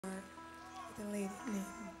the lady named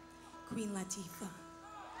Queen Latifah.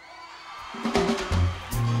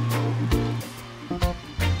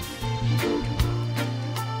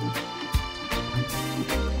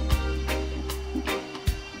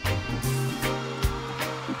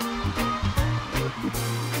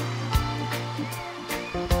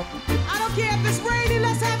 I don't care if it's raining,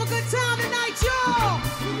 let's have a good time tonight, y'all!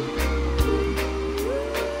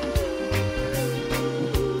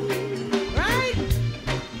 Right?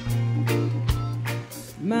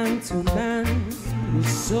 Man to man is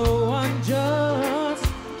so unjust.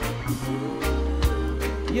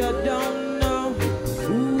 You don't know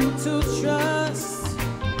who to trust.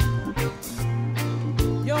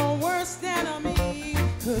 Your worst enemy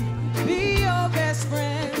could be your best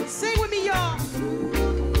friend. Sing with me, y'all.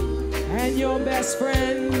 And your best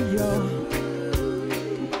friend,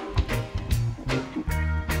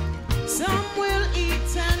 some will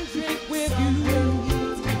eat and drink with you.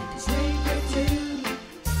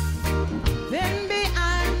 Then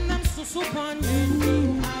behind them, soup on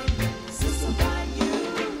you.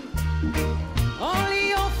 Only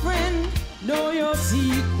your friend know your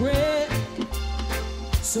secret.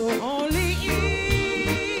 So only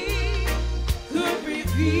he could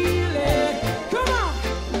reveal it. Come on!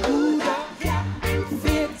 Who the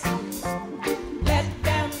fit? Let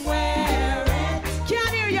them wear it.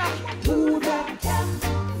 Can't hear ya! Who the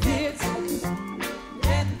fit?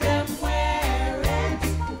 Let them wear it.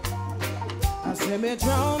 I say me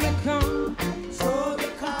draw me come. So me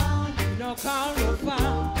come. No call, no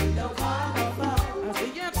foul. No call, no foul. I say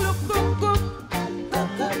yeah, cluck, cluck, cluck. Cluck,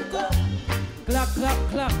 cluck, cluck. Cluck, cluck,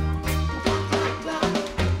 cluck.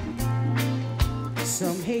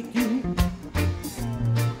 Some hate you,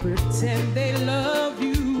 pretend they love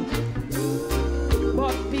you,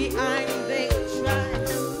 but behind they try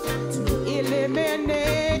to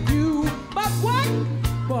eliminate you. But what?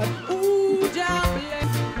 But who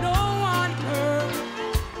bless no one hurt.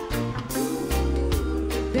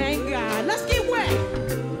 Thank God. Let's get wet.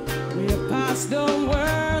 We're past the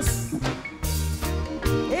worst.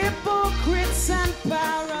 Hypocrites and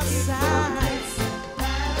parasites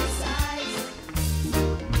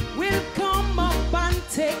will come up and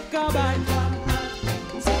take a bite.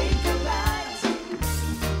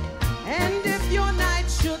 And if your night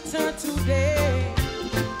should turn to day,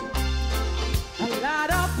 a lot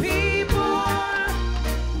of people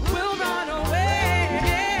will run away.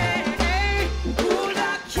 Who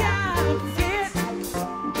the can't fit,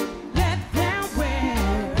 let them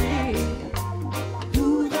wear it. Who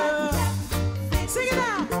the sing it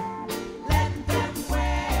out. Let them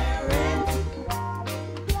wear it.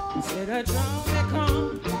 Say the drum me come,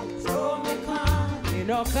 you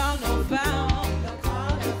no call no foul.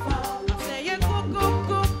 I say you go, go,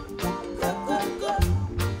 go,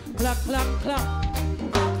 cluck, cluck, cluck.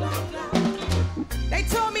 They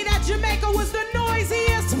told me that Jamaica was the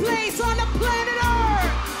noisiest place on the planet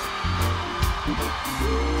Earth.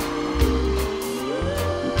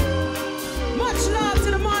 Much love to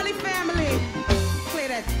the Marley family. Play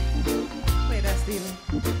that, Steven.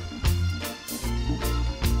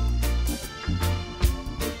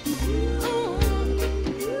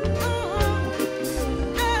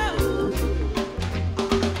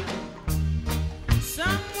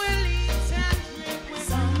 Some will eat and drink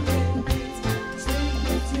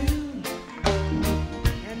with you,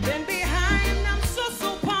 and then behind them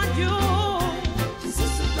soup on you.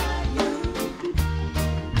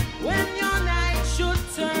 When your night should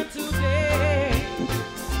turn to day,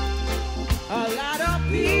 a lot of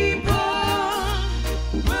people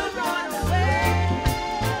will run away.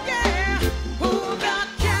 Yeah, who the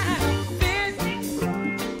can't fit,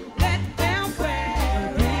 let them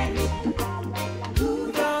wear it. Who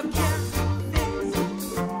the can't fit,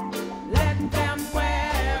 let them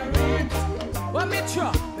wear it. What me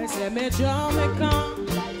try? Me say me draw me come.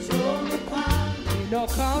 Me no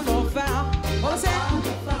call no foul. What say?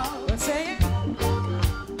 What say?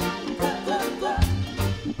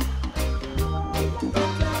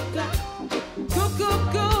 Go, go,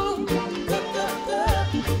 go.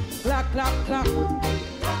 Clap, clap, clap.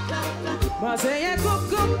 Me say yeah, go,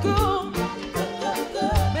 go, go.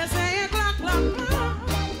 Me say yeah, clap, clap, clap.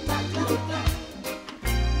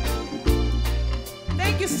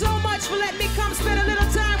 Thank you so much for letting me come spend a little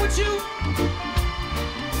time with you.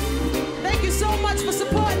 Thank you so much for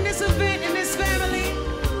supporting this event and this family.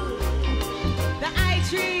 The I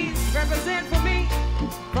Trees represent